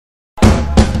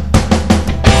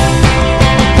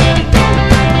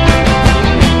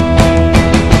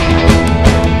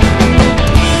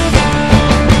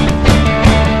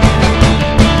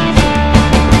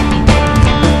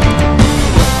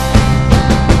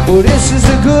Well, this is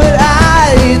a good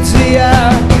idea.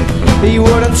 He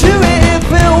wouldn't do it if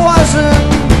it wasn't.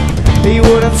 He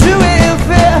wouldn't do it if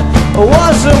it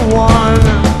wasn't one.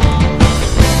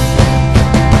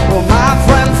 Well, my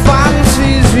friend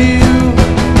fancies you.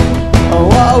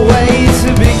 Oh, what a way to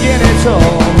begin it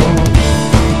all.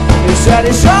 He said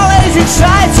it's always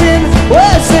exciting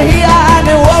words to hear, and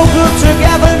they woke up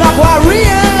together not quite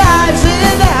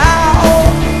realizing how.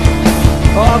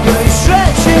 Oh, but he's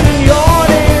stretching and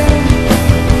yawning.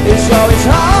 It's always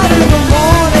hard in the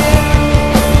morning.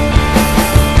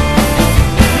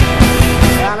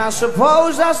 And I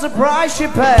suppose that's the price you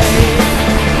pay.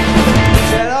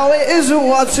 Said, oh, it isn't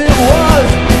what it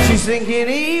was. She's thinking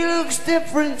he looks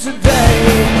different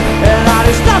today, and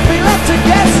there's nothing left to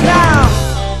guess now.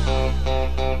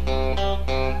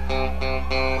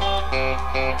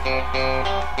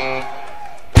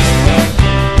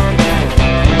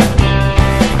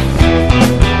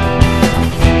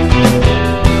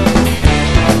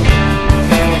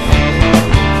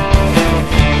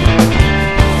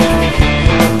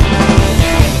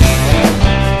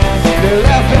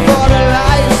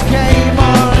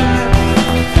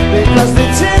 Because they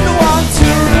didn't want to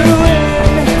ruin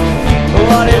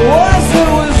what it was that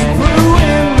was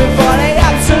brewing before they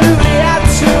absolutely had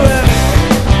to.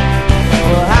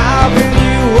 Well, how can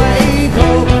you wake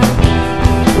up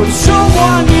with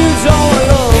someone you don't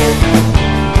love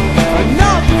and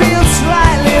not feel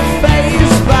slightly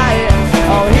fazed by it?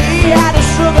 Oh, he had a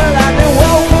struggle and they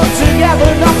woke up together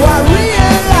not quite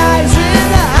realizing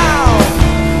how.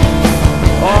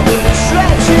 Oh, but the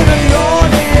stretching and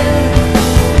yawning,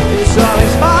 it's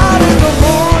always hard in the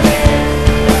morning.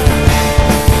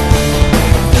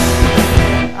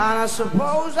 And I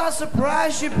suppose that's the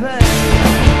price you pay.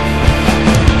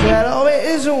 Said, oh, it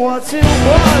isn't what it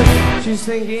was. She's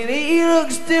thinking he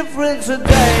looks different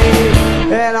today,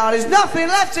 and there's nothing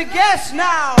left to guess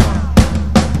now.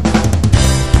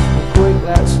 Quick,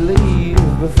 let's leave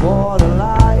before the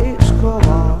lights come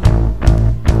on,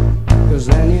 'cause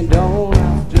then you don't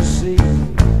have to see.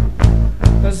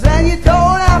 'Cause then you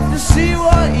don't have to see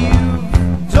what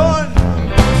you've done.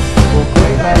 Well,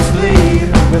 quick, let's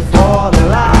leave before the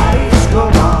lights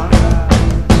come on,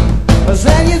 'cause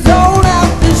then you don't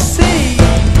have to see.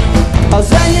 'Cause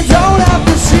then you don't have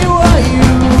to see what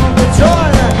you've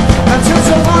done until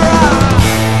tomorrow.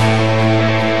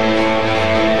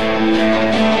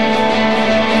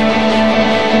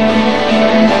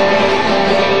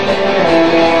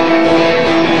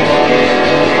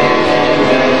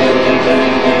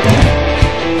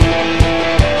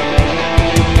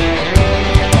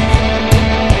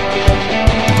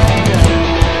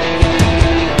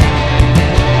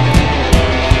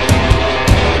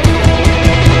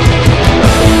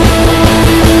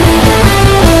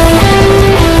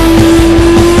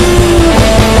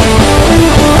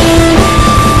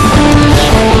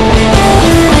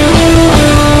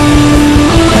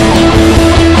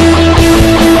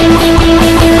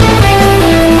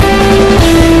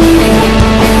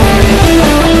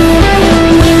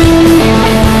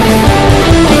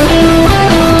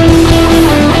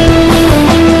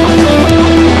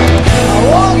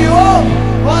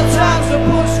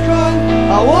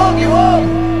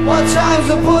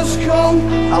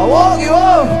 I walk you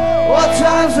up, what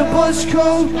time's the bus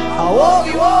come? I walk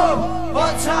you up,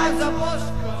 what time's the bus come?